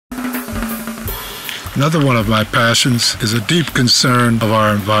Another one of my passions is a deep concern of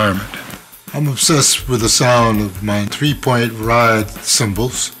our environment. I'm obsessed with the sound of my 3-point ride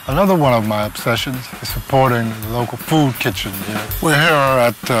cymbals. Another one of my obsessions is supporting the local food kitchen here. We're here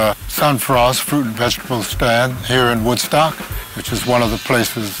at Sunfrost Fruit and Vegetable Stand here in Woodstock, which is one of the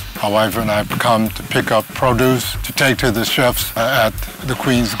places my wife and I have come to pick up produce to take to the chefs at the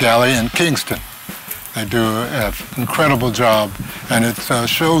Queen's Galley in Kingston. They do an incredible job, and it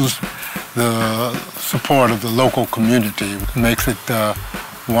shows the support of the local community. It makes it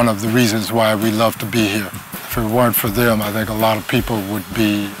one of the reasons why we love to be here. If it weren't for them, I think a lot of people would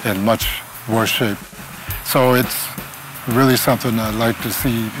be in much worse shape. So it's really something I'd like to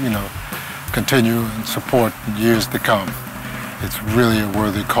see, continue and support in years to come. It's really a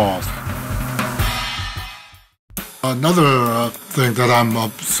worthy cause. Another thing that I'm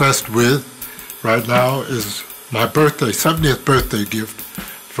obsessed with right now is my 70th birthday gift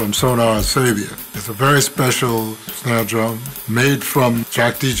from Sonar and SABIAN. It's a very special snare drum made from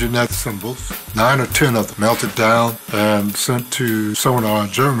DeJohnette cymbals. 9 or 10 of them melted down and sent to Sonar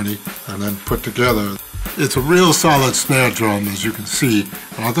in Germany and then put together. It's a real solid snare drum, as you can see,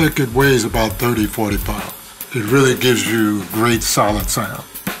 and I think it weighs about 30-40 pounds. It really gives you great solid sound.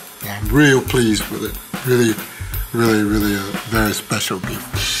 I'm real pleased with it. Really a very special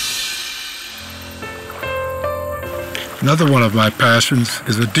gift. Another one of my passions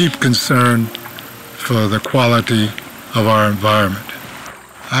is a deep concern for the quality of our environment.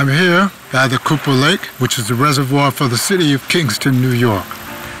 I'm here by the Cooper Lake, which is the reservoir for the city of Kingston, New York.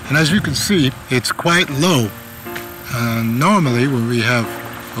 And as you can see, it's quite low. Normally, when we have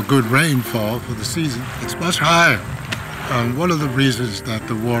a good rainfall for the season, it's much higher. One of the reasons that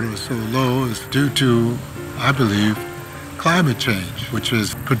the water is so low is due to, I believe, climate change, which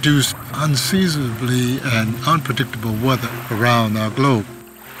has produced unseasonably and unpredictable weather around our globe.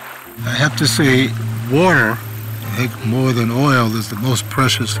 I have to say, water, I think more than oil, is the most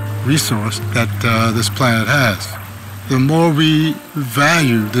precious resource that this planet has. The more we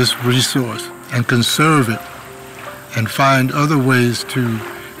value this resource and conserve it and find other ways to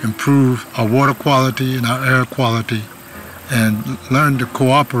improve our water quality and our air quality and learn to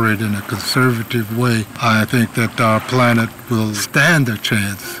cooperate in a conservative way, I think that our planet will stand a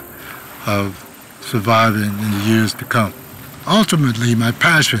chance of surviving in the years to come. Ultimately, my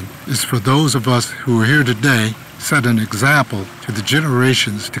passion is for those of us who are here today set an example to the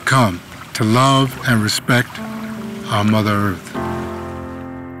generations to come to love and respect our Mother Earth.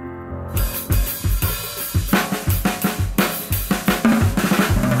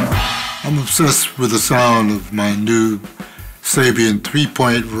 I'm obsessed with the sound of my new SABIAN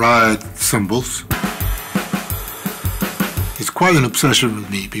 3-point ride cymbals. It's quite an obsession with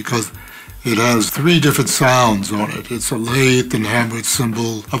me because it has 3 different sounds on it. It's a lathe and hammered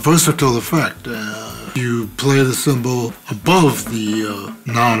cymbal, a versatile effect. You play the cymbal above the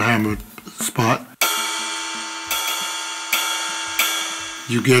non-hammered spot.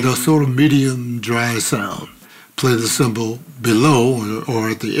 You get a sort of medium dry sound. Play the cymbal below or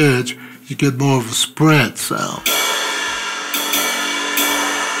at the edge, you get more of a spread sound.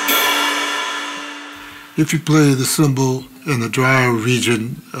 If you play the cymbal in the drier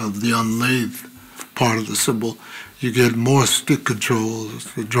region of the unlathed part of the cymbal, you get more stick control,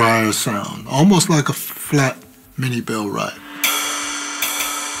 a drier sound, almost like a flat mini bell ride.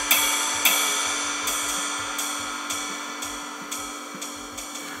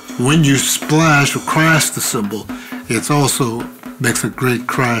 When you splash or crash the cymbal, it also makes a great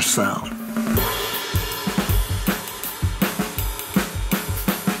crash sound.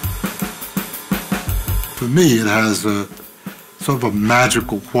 For me, it has a sort of a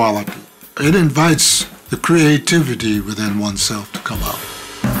magical quality. It invites the creativity within oneself to come out.